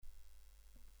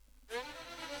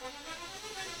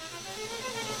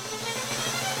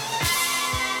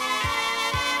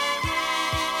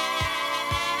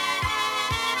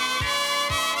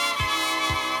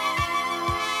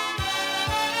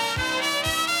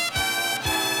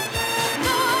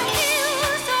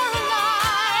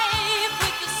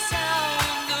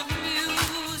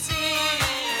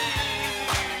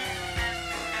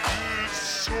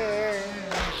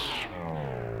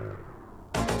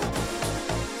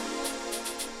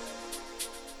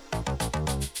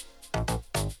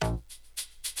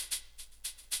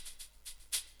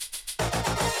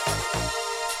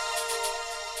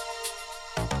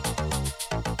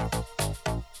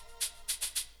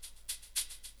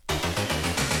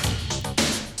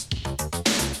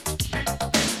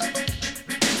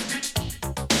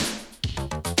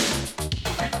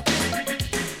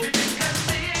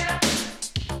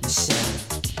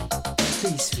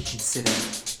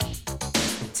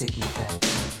Take me back.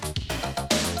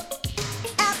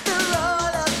 After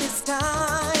all of this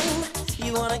time,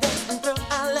 you wanna go and throw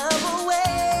our love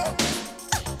away.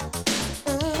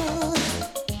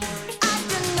 I've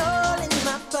done all in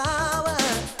my power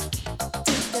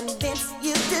to convince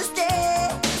you to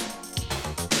stay.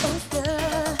 Oh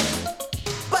girl,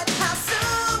 but how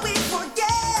soon we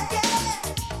forget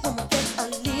when we get a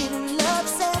little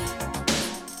upset.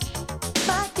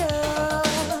 My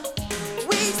girl,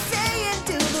 we say and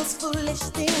do those foolish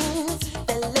things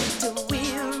that lead to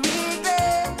real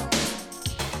regret.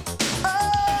 Oh,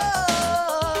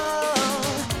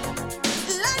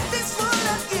 life is full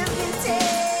of give and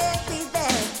take, baby.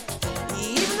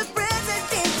 Even the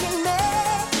president can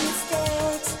make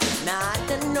mistakes. Not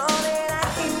to know that I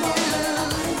can do.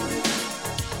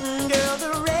 Girl,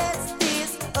 the rest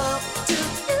is up to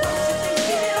you.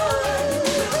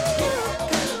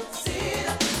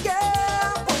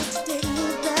 Girl, won't you take me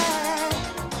back?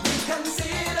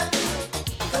 Reconsider,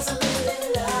 'cause I really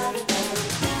love you.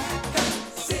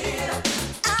 Reconsider,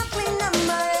 I'll clean up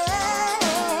my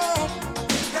act.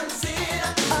 Reconsider,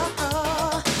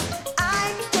 oh, I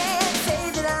can't say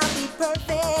that I'll be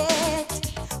perfect,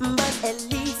 but at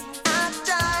least I've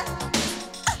tried.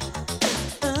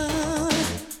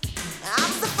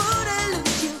 I'm the fool to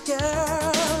lose you,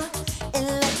 girl, and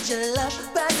let your love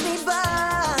pass me by.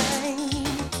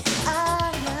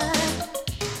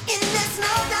 And there's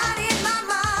no doubt in my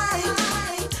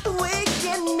mind we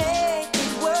can make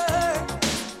it work.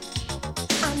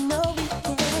 I know we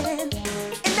can,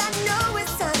 and I know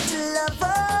it's time to love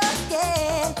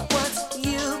again once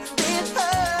you've been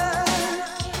hurt.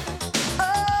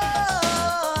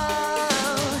 Oh,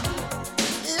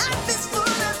 life is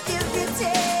full of give and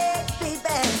take,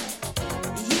 baby.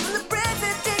 Even the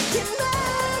president can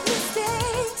make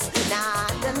mistakes. Now I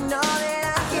don't know that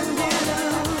I can do.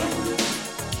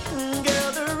 Girl,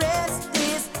 the rest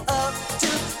is up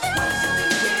to you.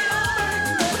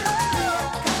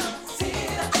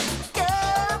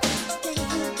 Girl, take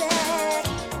me back.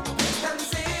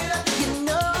 You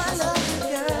know I love you,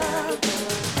 girl.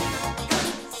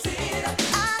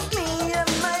 I clean up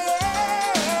my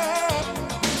act.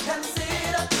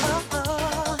 Oh,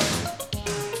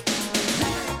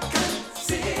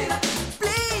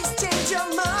 please change your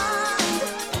mind.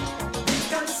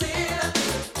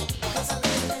 'Cause I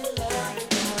really love you.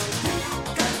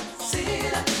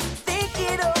 Think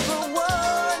it over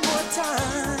one more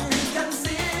time.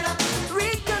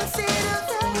 Reconsider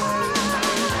that.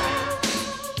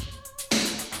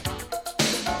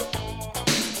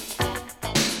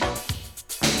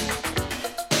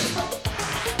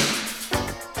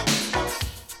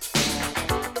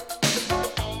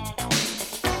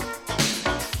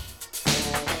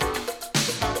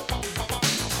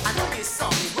 I know you saw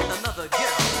me with another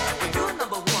girl, but you're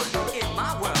number one in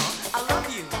my world. I love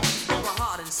you with my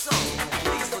heart and soul.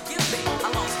 Please forgive me, I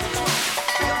lost control.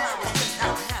 Girl, I was just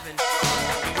out having fun.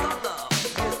 Your love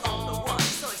is on the one,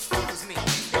 so excuse me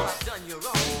if I've done you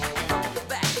wrong. Come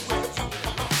back where you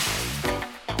belong.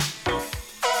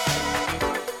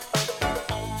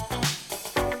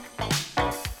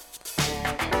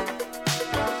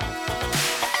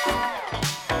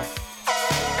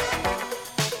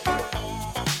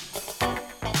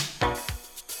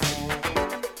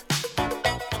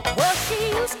 Well, she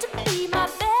used to be my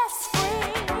best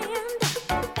friend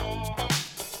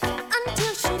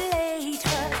until she laid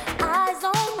her eyes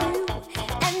on you,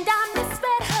 and I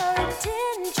misread her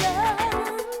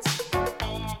intentions.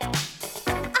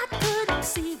 I couldn't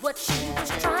see what she was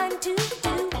trying to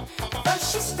do, but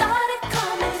she started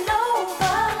coming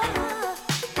over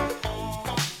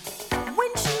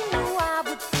when she knew I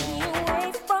would be away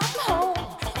from home.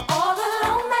 All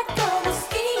alone, that girl was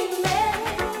scheming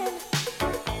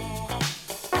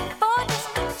for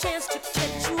just a chance to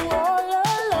catch you all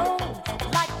alone.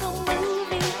 Like a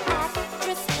movie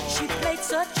actress, she played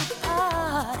such a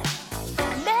part.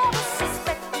 Never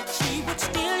suspected she would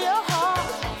steal your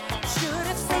heart. Should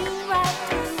have seen right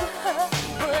through her,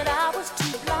 but I was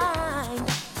too blind.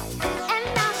 And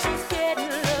now she's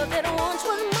getting love that once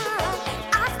was mine.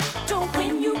 I got to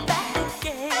win you back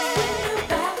again.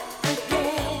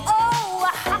 Oh,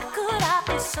 how could I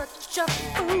be such a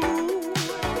fool?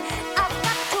 I've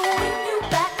got to win you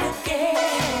back again.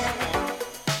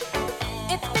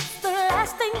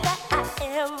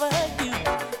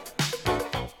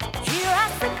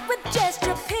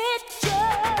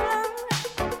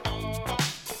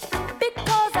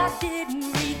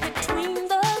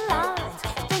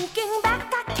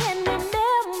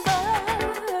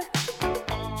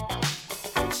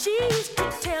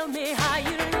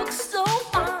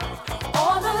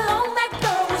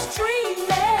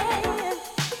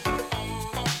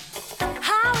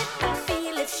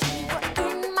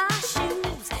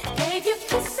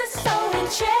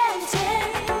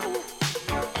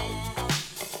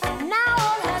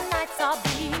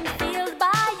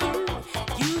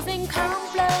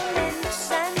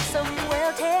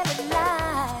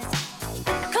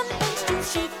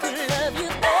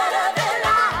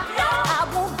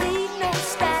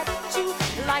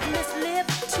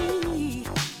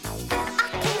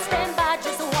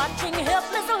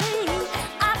 helplessly.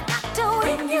 I've got to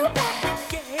win you back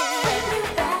again. Win you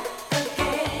back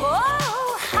again.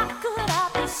 Oh, how could I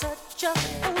be such a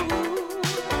fool?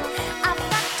 I've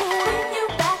got to win you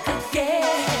back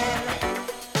again.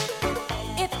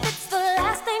 If it's the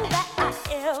last thing that I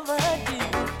ever do,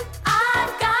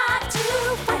 I've got to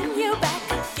win you back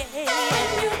again.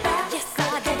 Win you back, yes I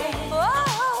do.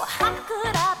 Oh, how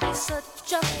could I be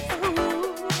such a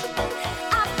fool?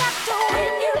 I've got to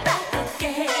win you back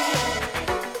again.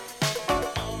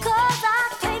 'Cause I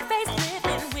can't face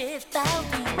living without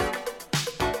you.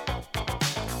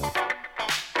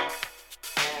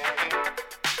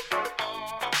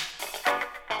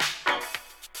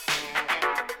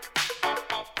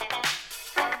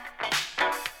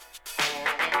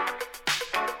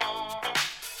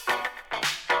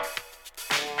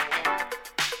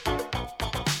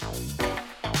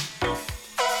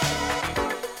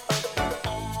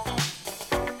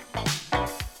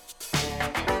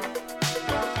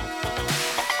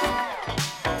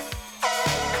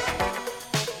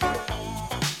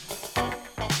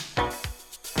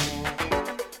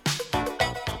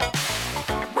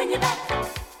 Win you back.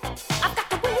 I've got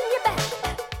to win you back.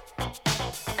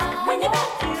 Win you back.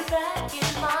 You back in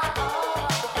my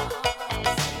arms.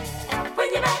 Win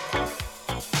you back.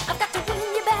 I've got to win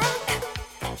you back.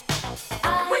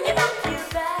 Win you back. You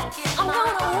back in I'm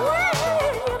gonna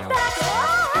win you back.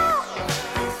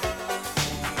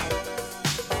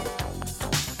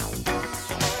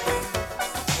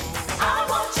 I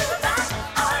want you back.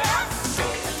 Oh yeah.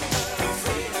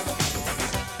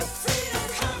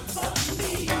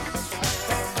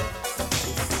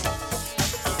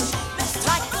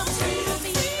 Like the freedom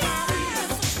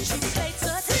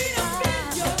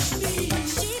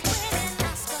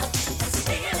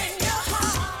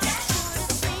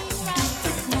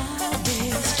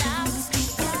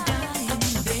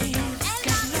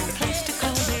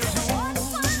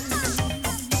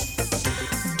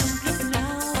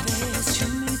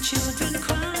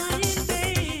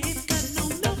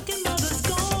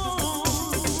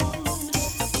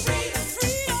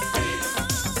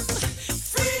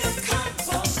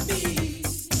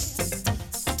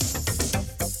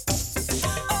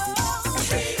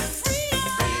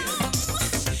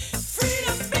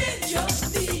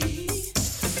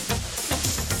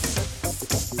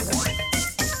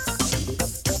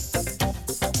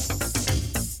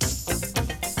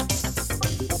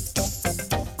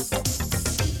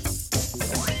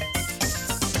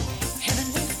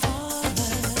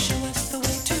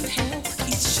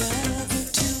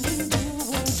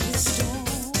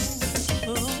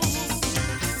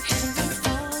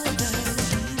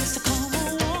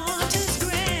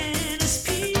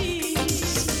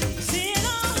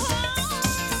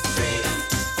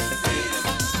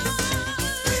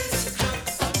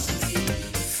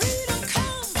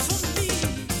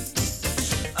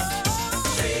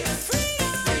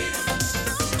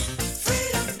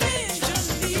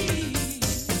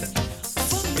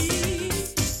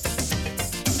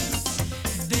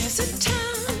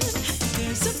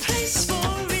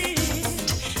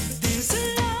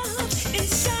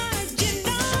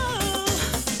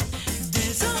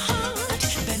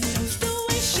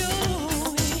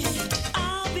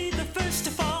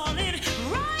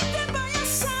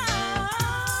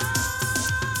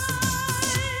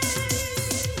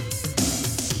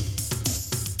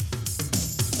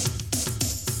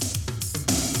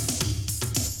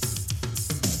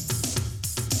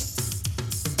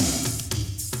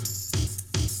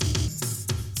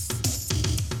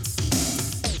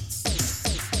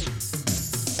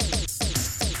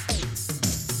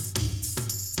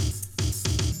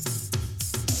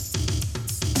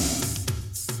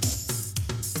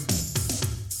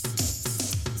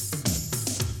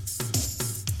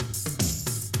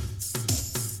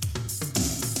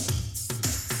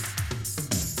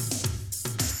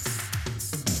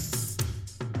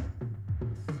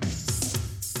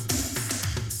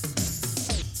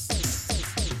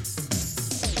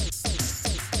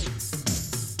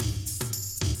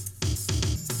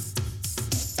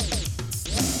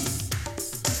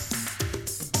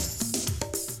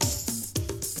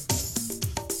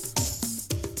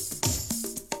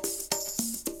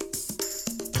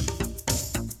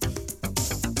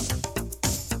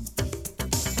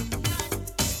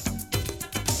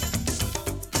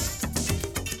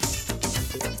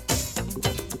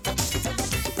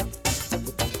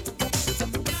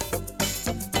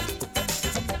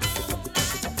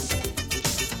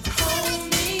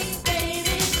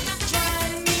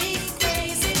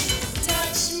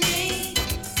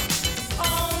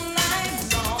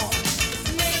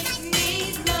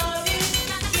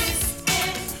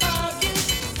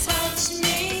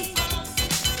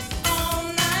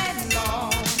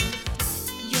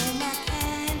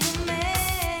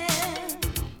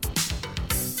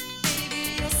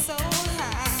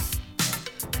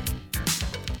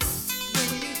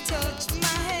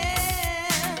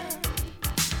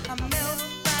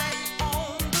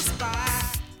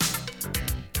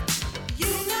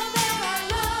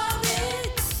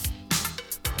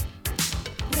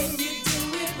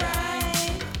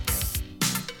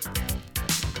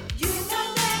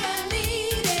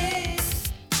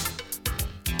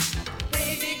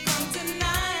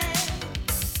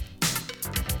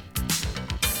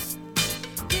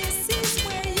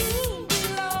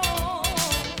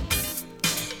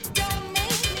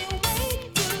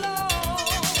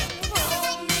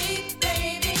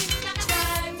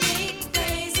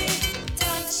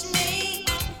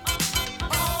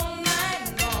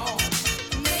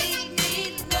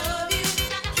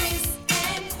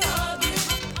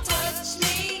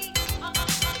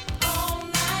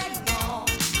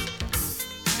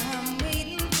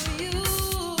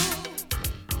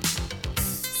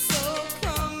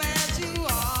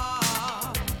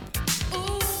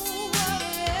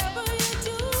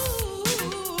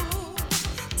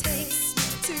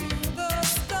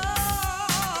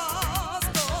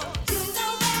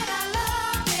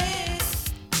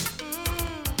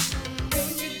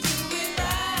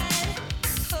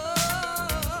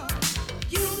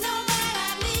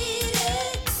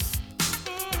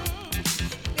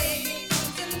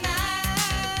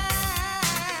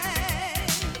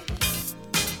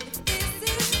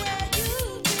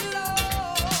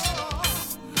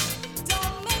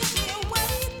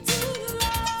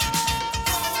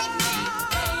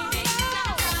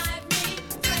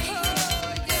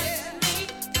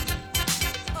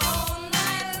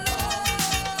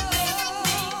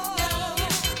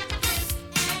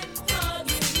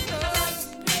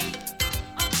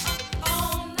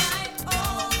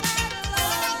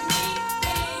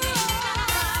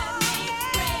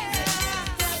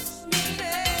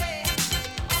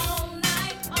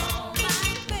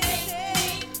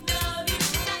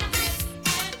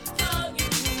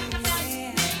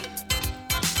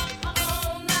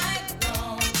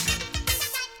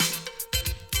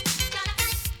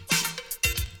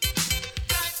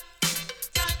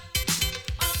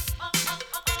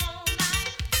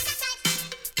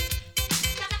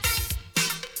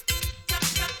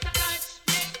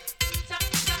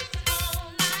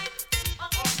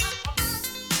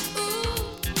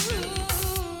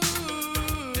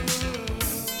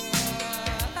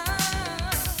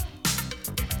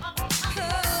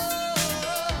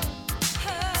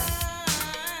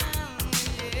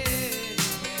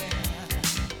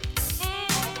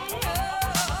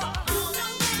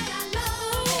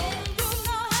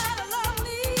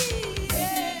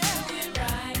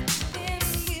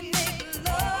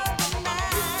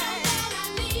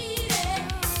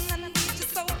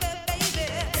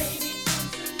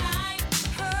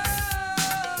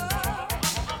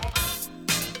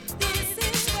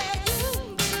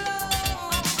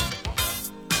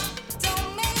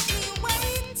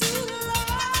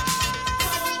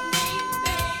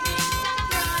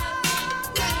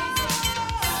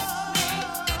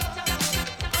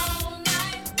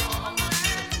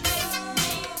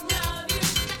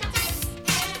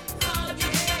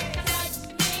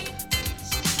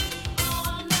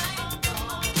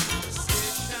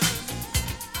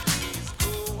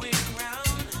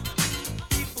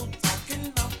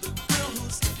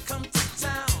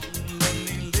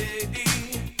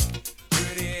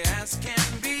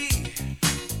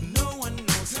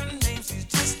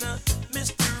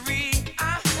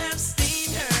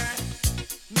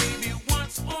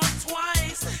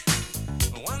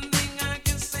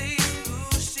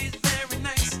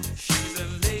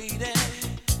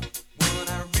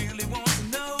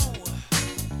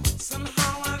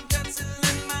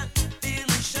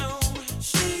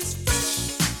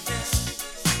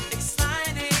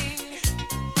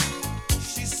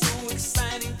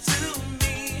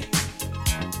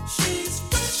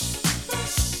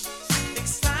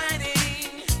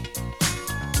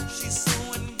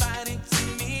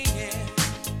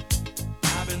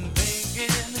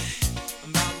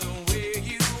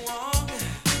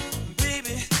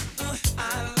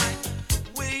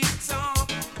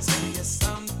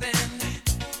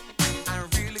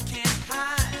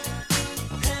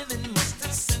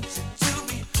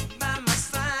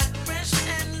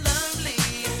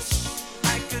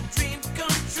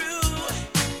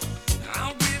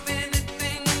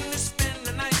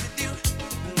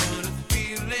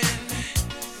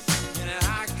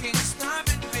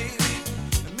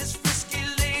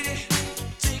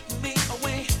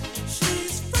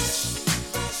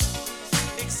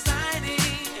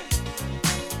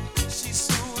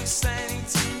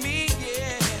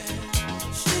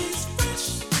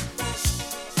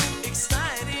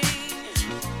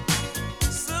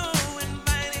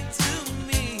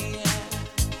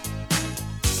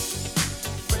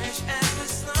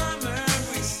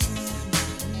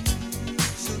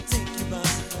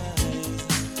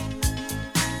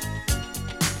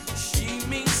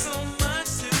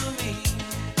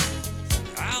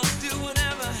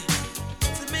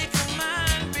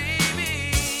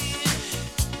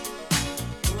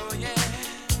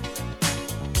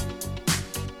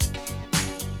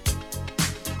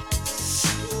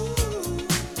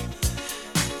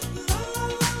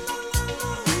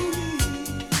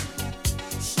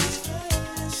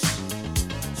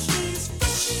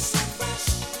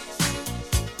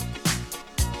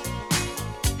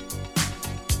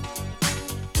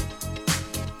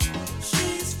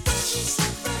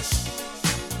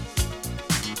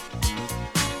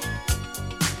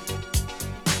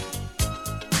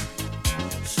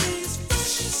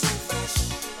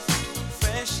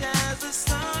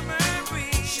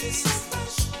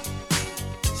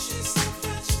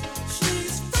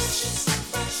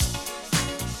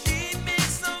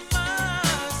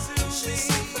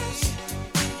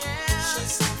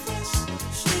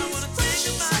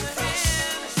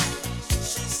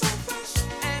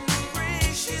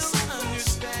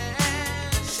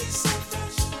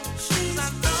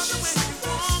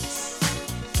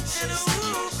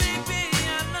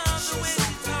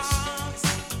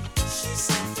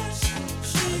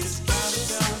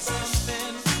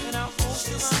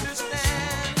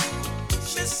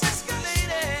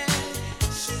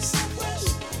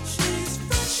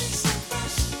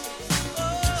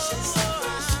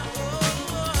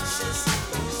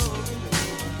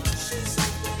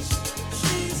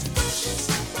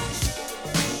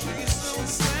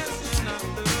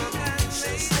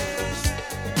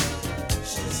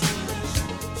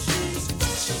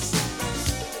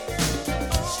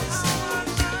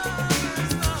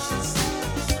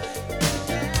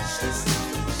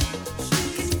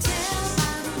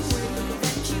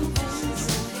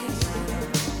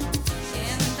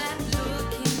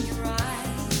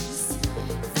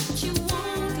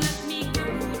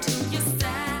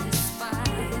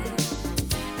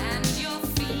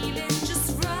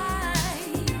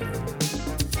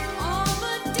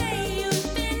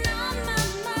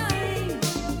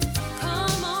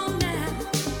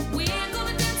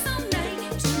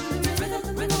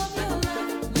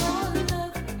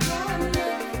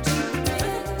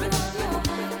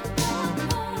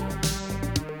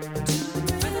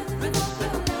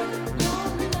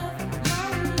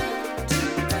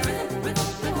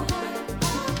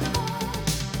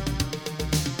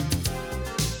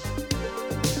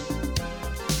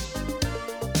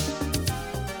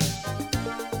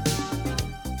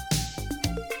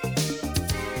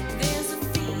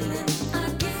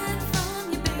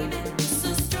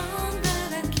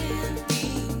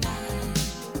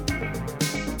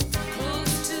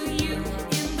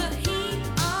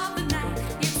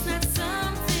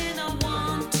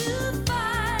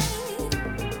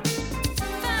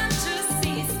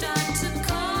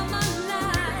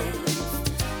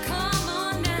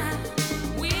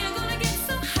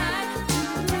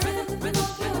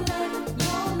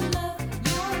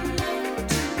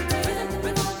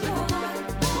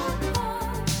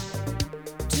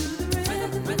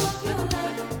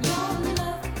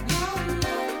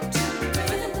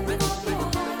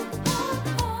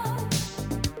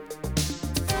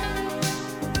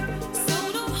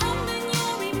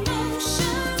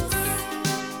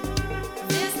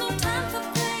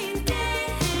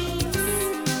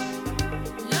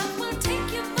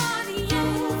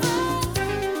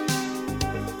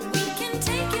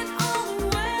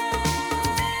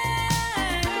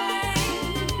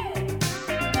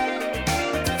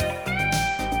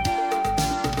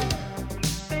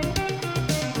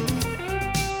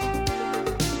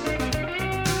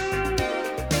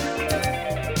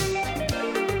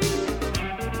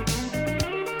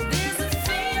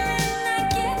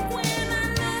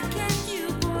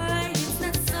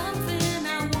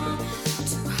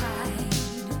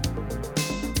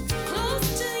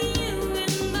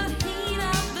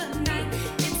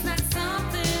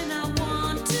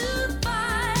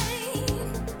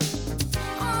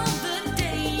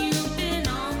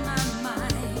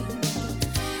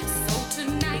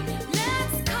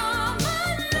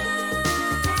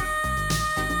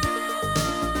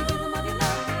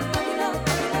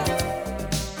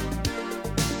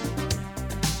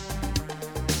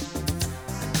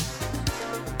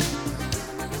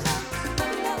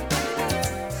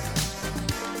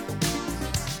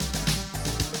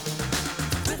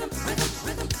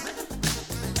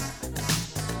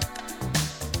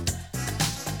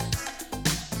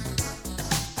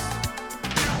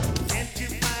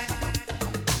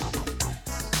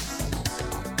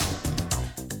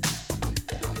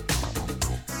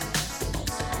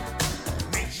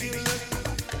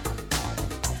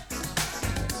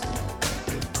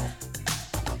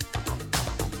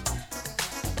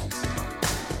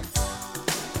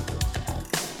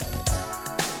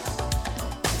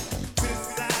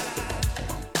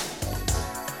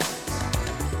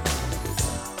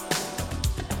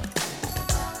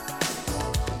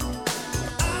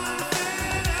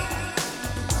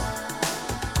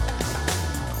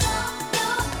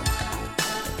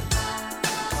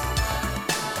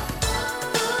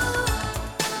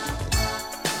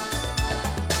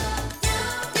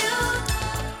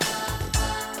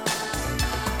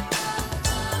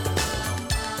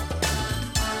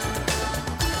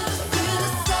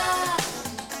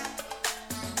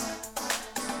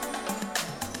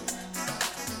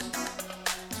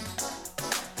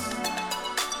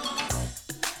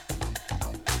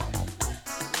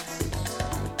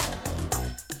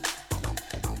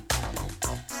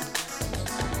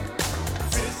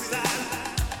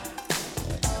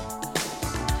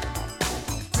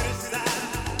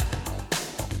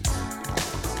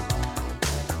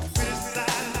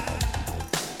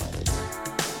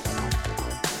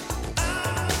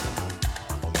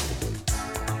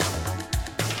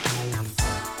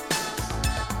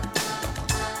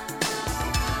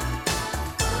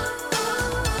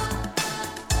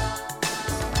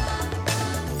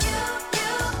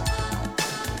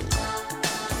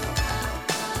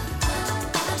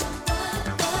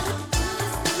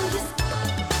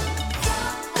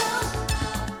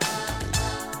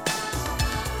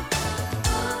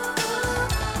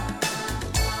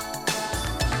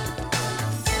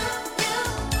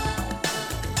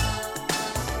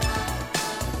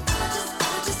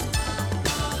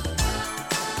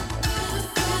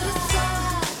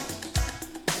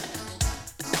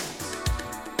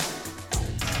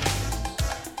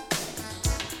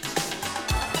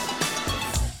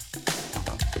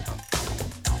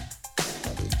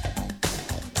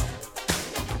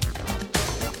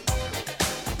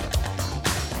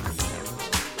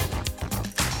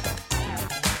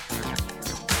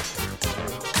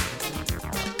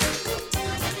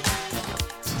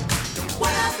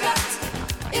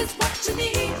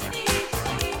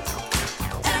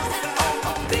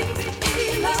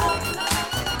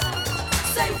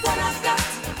I've got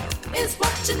is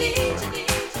what you need.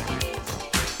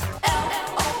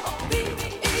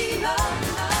 L-O-V-E, love.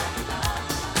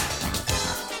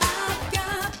 I've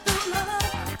got the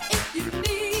love if you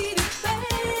need it,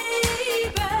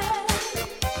 baby.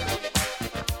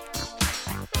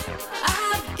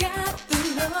 I've got the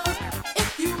love if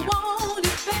you want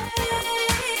it,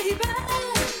 baby.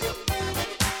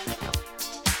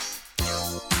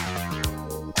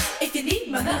 If you need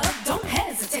my love, don't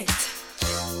hesitate.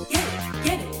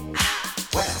 Get it.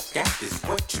 What I've got is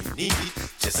what you need.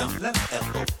 Just some love,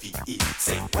 L-O-V-E.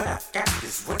 Say what I've got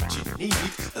is what you need.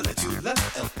 A little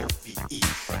love, L-O-V-E.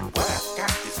 What I've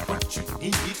got is what you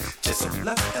need. Just some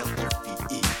love,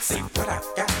 L-O-V-E. Say what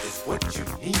I've got is what you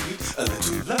need. A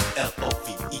little love,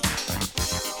 L-O-V-E.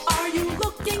 Are you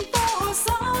looking for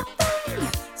something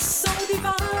so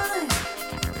divine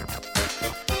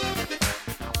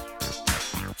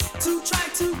to try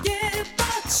to get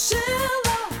the chill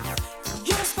off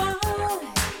your spine?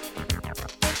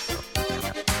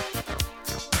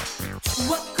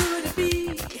 What could it be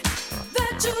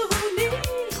that you need?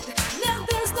 Now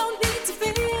there's no need to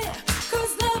fear,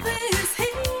 'cause love is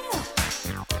here.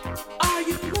 Are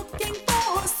you looking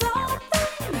for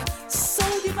something so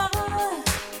divine?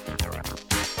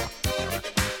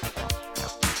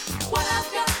 What I've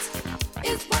got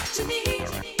is what you need.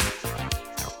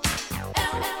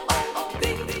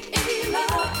 L-O-V-E,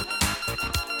 love.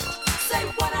 Say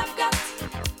what I've got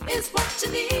is what you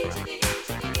need.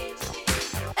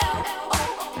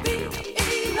 L-O-V-E,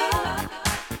 love.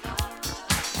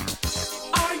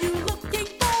 Are you looking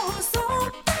for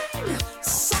something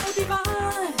so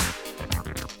divine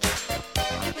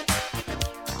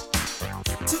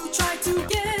to try to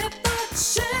get the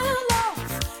chill off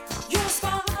your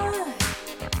spine?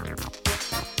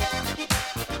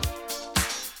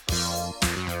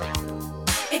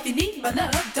 If you need my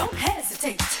love, don't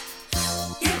hesitate.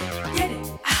 Get it.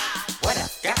 What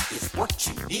I've got is what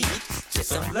you need. Just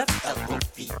some love,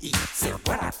 L-O-V-E. Say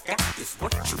what I've got is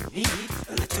what you need.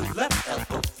 A little love,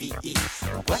 L-O-V-E.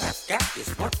 What I've got is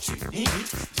what you need.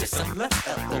 Just some love,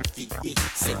 L-O-V-E.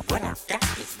 Say what I've got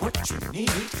is what you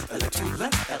need. A little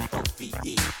love,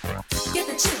 L-O-V-E. Get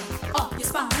the chill off your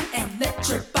spine and let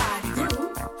your body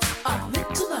groove. A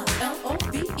little love,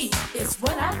 L-O-V-E, is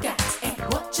what I've got.